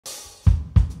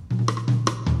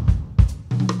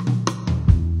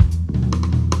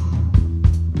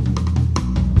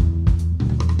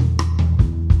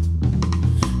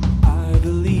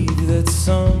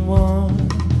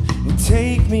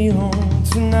me home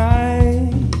tonight.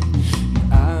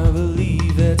 I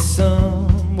believe that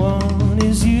someone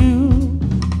is you.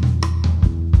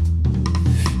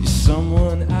 You're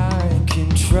someone I can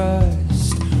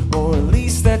trust, or at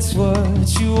least that's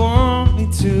what you want me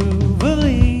to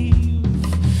believe.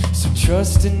 So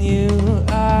trust in you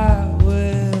I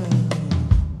will.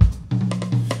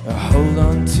 I hold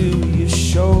on to your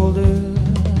shoulder.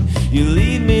 You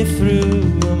lead me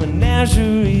through a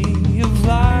menagerie of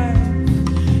life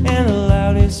and the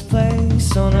loudest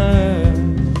place on earth.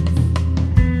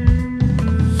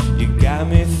 You guide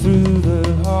me through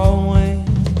the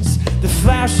hallways, the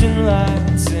flashing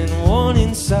lights and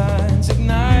warning signs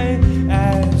ignite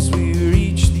as we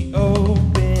reach the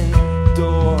open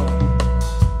door.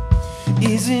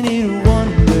 Isn't it a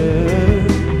wonder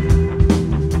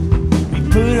we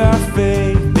put our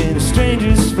faith in a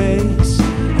stranger's face,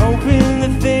 hoping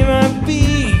that they might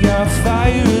be our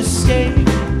fire escape?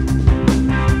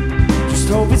 Just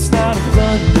hope it's not a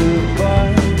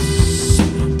blunderbuss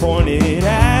pointed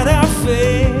at our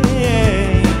face.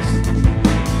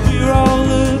 We're all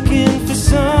looking for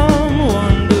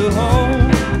someone to hold.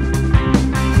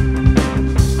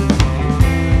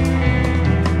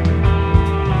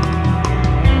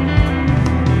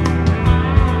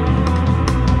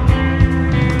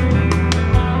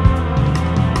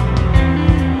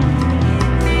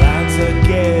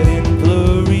 Getting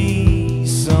blurry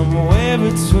somewhere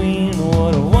between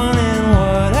what I want and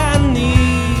what I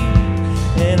need,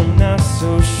 and I'm not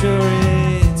so sure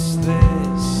it's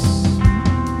this.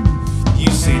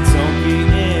 You say don't be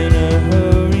in a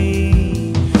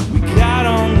hurry, we got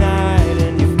all night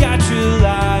and you've got your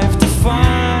life to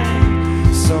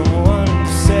find someone to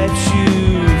set you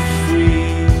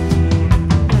free.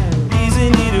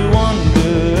 Isn't it a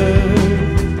wonder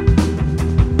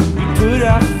we put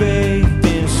our faith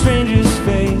stranger's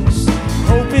face,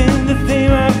 hoping that they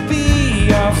might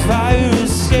be our fire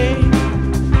escape?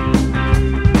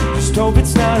 Just hope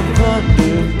it's not a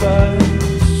blunderbuss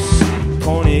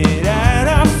pointed at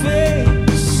our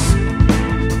face.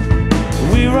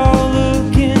 We're all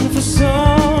looking for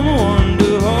someone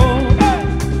to hold.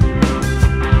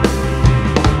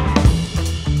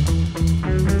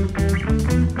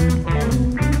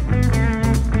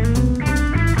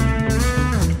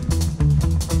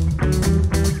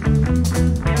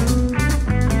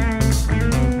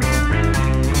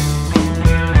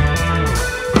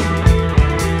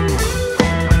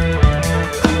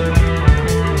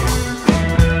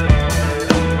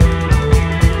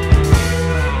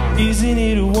 Isn't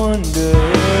it a wonder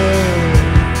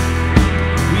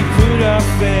we put our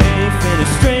faith in a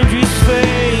stranger's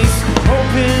face,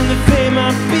 hoping that they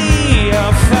might be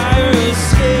our fire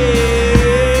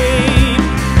escape?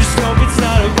 Just hope it's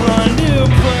not a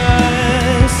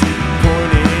blunderbuss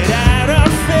pointed at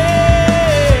our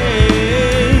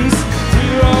face.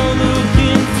 We're all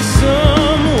looking for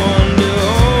someone to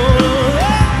hold.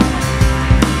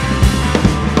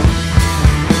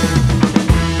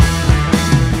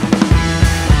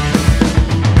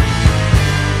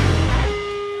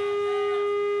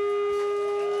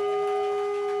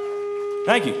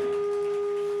 Thank you.